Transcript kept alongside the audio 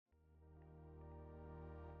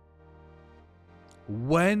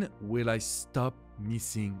When will I stop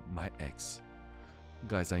missing my ex?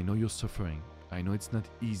 Guys, I know you're suffering. I know it's not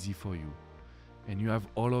easy for you. And you have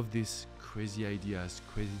all of these crazy ideas,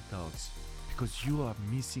 crazy thoughts, because you are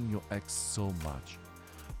missing your ex so much.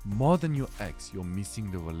 More than your ex, you're missing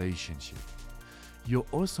the relationship. You're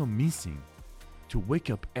also missing to wake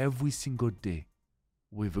up every single day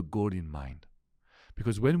with a goal in mind.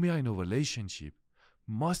 Because when we are in a relationship,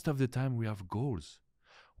 most of the time we have goals.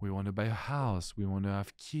 We want to buy a house, we want to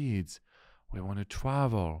have kids, we want to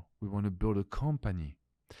travel, we want to build a company.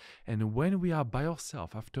 And when we are by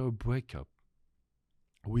ourselves after a breakup,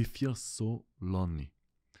 we feel so lonely.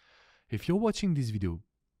 If you're watching this video,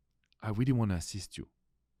 I really want to assist you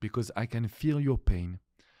because I can feel your pain.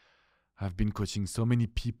 I've been coaching so many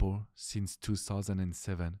people since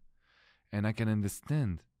 2007, and I can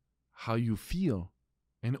understand how you feel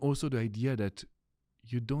and also the idea that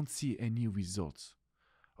you don't see any results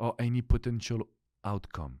or any potential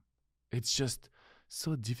outcome. It's just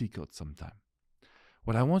so difficult sometimes.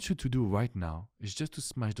 What I want you to do right now is just to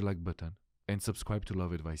smash the like button and subscribe to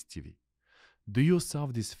Love Advice TV. Do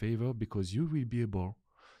yourself this favor because you will be able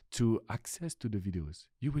to access to the videos.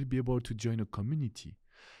 You will be able to join a community.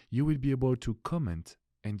 You will be able to comment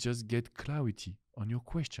and just get clarity on your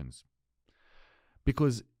questions.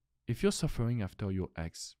 Because if you're suffering after your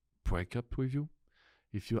ex break up with you,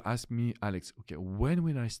 if you ask me, Alex, okay, when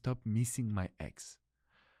will I stop missing my ex?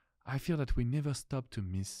 I feel that we never stop to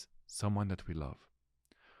miss someone that we love.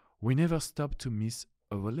 We never stop to miss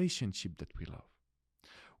a relationship that we love.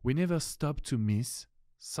 We never stop to miss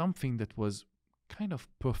something that was kind of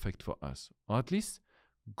perfect for us, or at least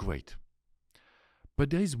great. But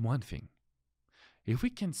there is one thing. If we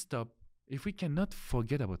cannot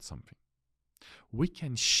forget about something, we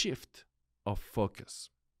can shift our focus.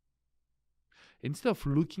 Instead of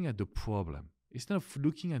looking at the problem, instead of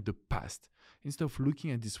looking at the past, instead of looking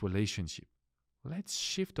at this relationship, let's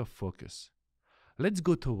shift our focus. Let's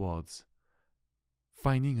go towards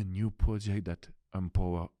finding a new project that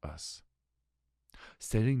empowers us,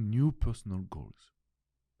 setting new personal goals,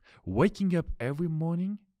 waking up every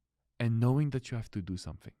morning and knowing that you have to do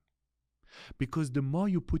something. Because the more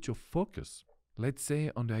you put your focus, let's say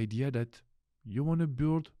on the idea that you want to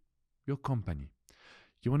build your company,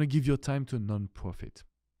 you want to give your time to a non-profit,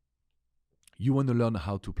 you want to learn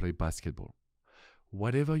how to play basketball,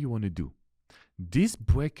 whatever you want to do, this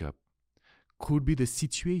breakup could be the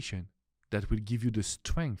situation that will give you the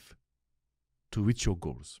strength to reach your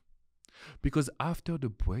goals. Because after the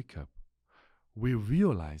breakup, we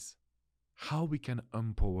realize how we can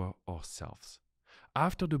empower ourselves.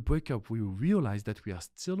 After the breakup, we realize that we are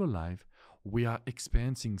still alive. We are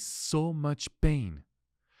experiencing so much pain.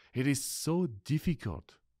 It is so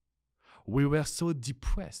difficult. We were so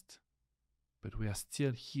depressed, but we are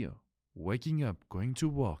still here, waking up, going to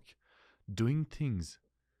work, doing things.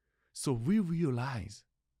 So we realize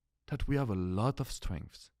that we have a lot of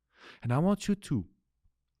strengths. And I want you to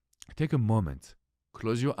take a moment,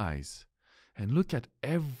 close your eyes, and look at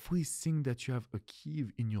everything that you have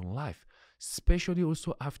achieved in your life, especially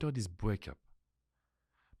also after this breakup.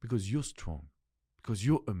 Because you're strong, because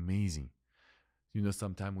you're amazing. You know,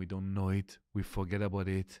 sometimes we don't know it, we forget about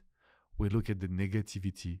it, we look at the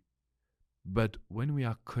negativity. But when we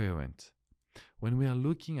are coherent, when we are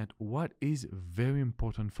looking at what is very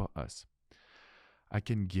important for us, I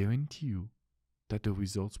can guarantee you that the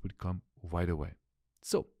results will come right away.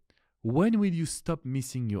 So, when will you stop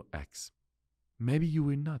missing your ex? Maybe you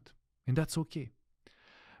will not, and that's okay.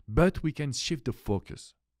 But we can shift the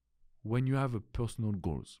focus when you have a personal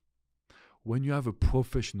goals, when you have a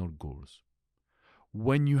professional goals,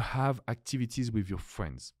 when you have activities with your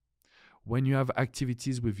friends, when you have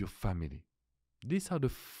activities with your family. These are the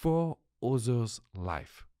 4 others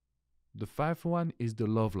life. The 5th one is the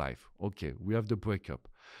love life. Okay, we have the breakup.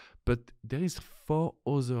 But there is 4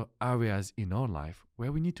 other areas in our life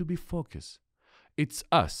where we need to be focused. It's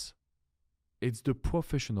us. It's the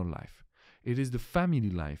professional life. It is the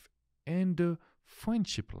family life and the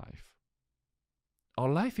friendship life. Our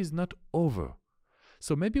life is not over.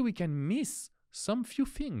 So maybe we can miss some few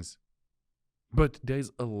things. But there is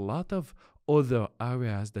a lot of other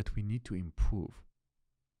areas that we need to improve.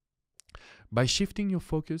 By shifting your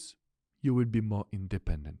focus, you will be more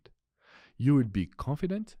independent. You will be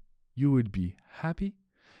confident. You will be happy.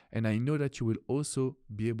 And I know that you will also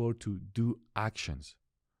be able to do actions.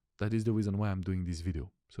 That is the reason why I'm doing this video.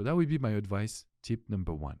 So that will be my advice, tip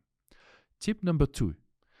number 1. Tip number 2,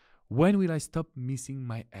 when will I stop missing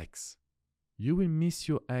my ex? You will miss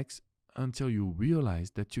your ex until you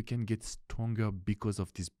realize that you can get stronger because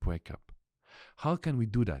of this breakup. How can we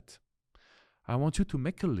do that? I want you to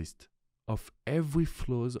make a list of every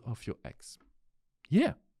flaws of your ex.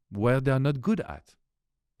 Yeah, where they are not good at.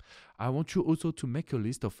 I want you also to make a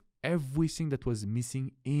list of everything that was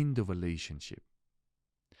missing in the relationship.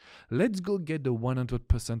 Let's go get the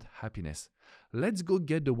 100% happiness. Let's go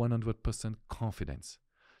get the 100% confidence.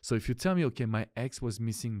 So if you tell me, okay, my ex was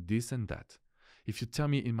missing this and that. If you tell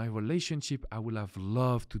me in my relationship, I would have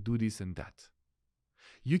loved to do this and that.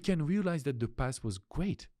 You can realize that the past was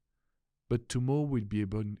great, but tomorrow will be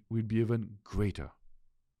even greater.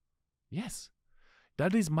 Yes,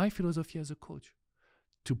 that is my philosophy as a coach.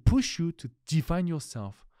 To push you to define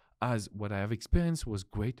yourself as what I have experienced was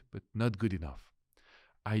great, but not good enough.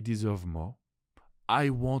 I deserve more. I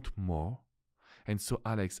want more. And so,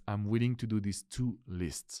 Alex, I'm willing to do these 2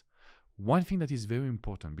 lists. One thing that is very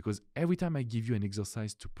important, because every time I give you an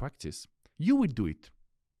exercise to practice, you will do it.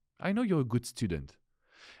 I know you're a good student.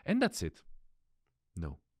 And that's it.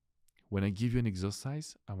 No. When I give you an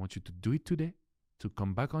exercise, I want you to do it today, to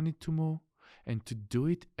come back on it tomorrow, and to do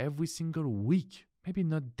it every single week. Maybe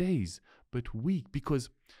not days, but week. Because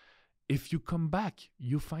if you come back,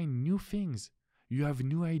 you find new things. You have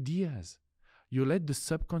new ideas. You let the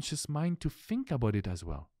subconscious mind to think about it as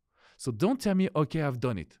well. So don't tell me, okay, I've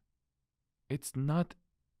done it. It's not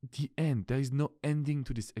the end. There is no ending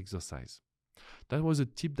to this exercise. That was a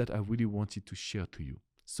tip that I really wanted to share to you.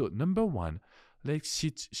 So number 1, let's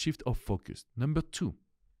shift our focus. Number 2,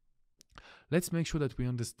 let's make sure that we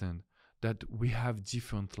understand that we have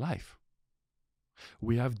different life.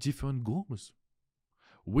 We have different goals.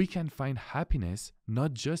 We can find happiness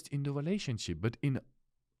not just in the relationship, but in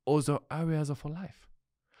other areas of our life.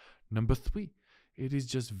 Number 3, it is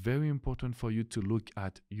just very important for you to look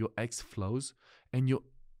at your ex flaws and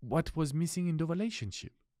what was missing in the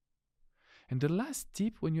relationship. And the last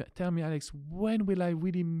tip, when you tell me, Alex, when will I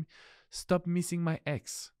really stop missing my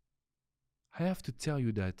ex? I have to tell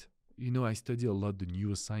you that, I study a lot the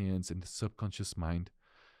neuroscience and the subconscious mind.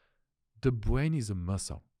 The brain is a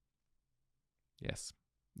muscle. Yes,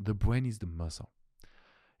 the brain is the muscle.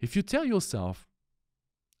 If you tell yourself,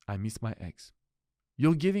 I miss my ex,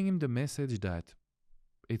 you're giving him the message that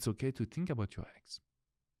it's okay to think about your ex.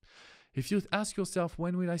 If you ask yourself,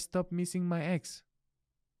 when will I stop missing my ex?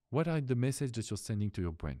 What are the messages that you're sending to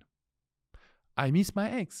your brain? I miss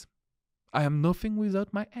my ex. I am nothing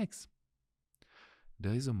without my ex.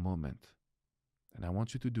 There is a moment, and I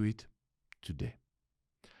want you to do it today.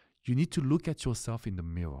 You need to look at yourself in the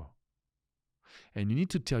mirror, and you need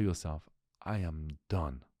to tell yourself, I am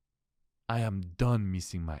done. I am done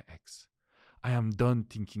missing my ex. I am done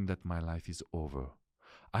thinking that my life is over.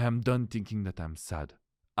 I am done thinking that I'm sad.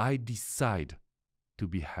 I decide to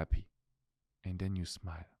be happy. And then you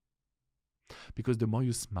smile. Because the more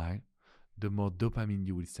you smile, the more dopamine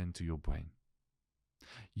you will send to your brain.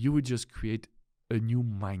 You will just create a new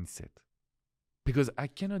mindset. Because I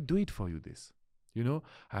cannot do it for you this.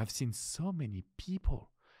 I've seen so many people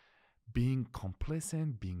being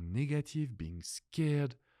complacent, being negative, being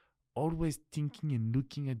scared, always thinking and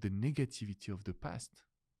looking at the negativity of the past.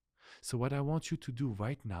 So what I want you to do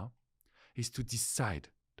right now is to decide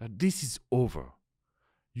that this is over.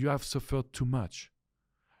 You have suffered too much.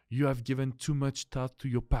 You have given too much thought to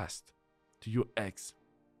your past, to your ex.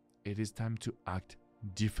 It is time to act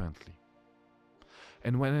differently.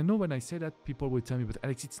 And when I say that, people will tell me, but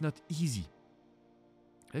Alex, it's not easy.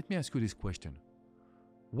 Let me ask you this question.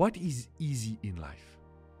 What is easy in life?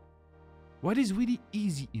 What is really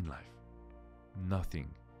easy in life? Nothing.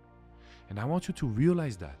 And I want you to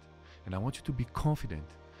realize that. And I want you to be confident.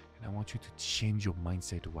 And I want you to change your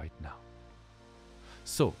mindset right now.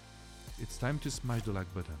 So, it's time to smash the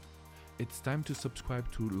like button. It's time to subscribe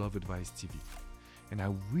to Love Advice TV. And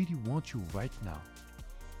I really want you right now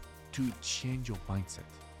to change your mindset.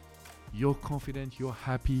 You're confident, you're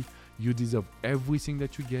happy, you deserve everything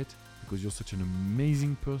that you get because you're such an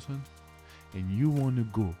amazing person and you want to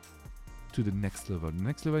go to the next level. The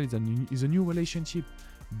next level is a new relationship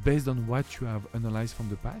based on what you have analyzed from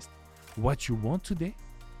the past, what you want today,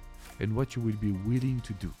 and what you will be willing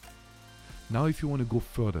to do. Now, if you want to go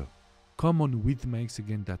further, come on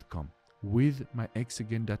withmyexagain.com.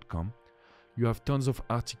 Withmyexagain.com. You have tons of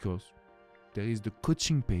articles. There is the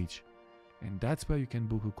coaching page, and that's where you can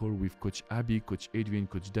book a call with Coach Abby, Coach Adrian,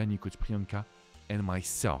 Coach Danny, Coach Priyanka, and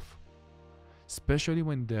myself. Especially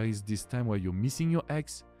when there is this time where you're missing your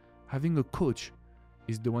ex, having a coach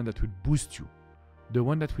is the one that will boost you, the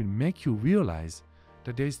one that will make you realize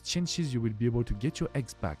that there is chances you will be able to get your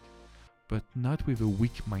ex back, but not with a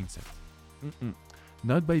weak mindset.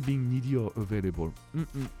 Not by being needy or available.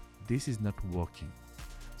 This is not working.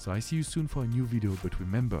 So I see you soon for a new video, but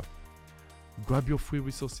remember, grab your free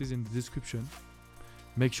resources in the description.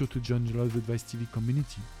 Make sure to join the Love Advice TV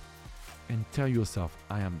community and tell yourself,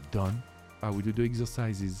 I am done, I will do the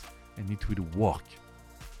exercises and it will work.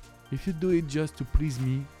 If you do it just to please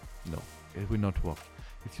me, no, it will not work.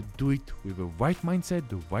 If you do it with the right mindset,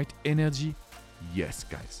 the right energy, yes,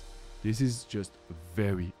 guys, this is just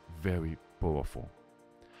very, very powerful.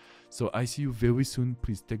 So I see you very soon.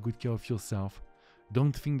 Please take good care of yourself.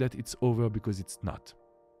 Don't think that it's over because it's not.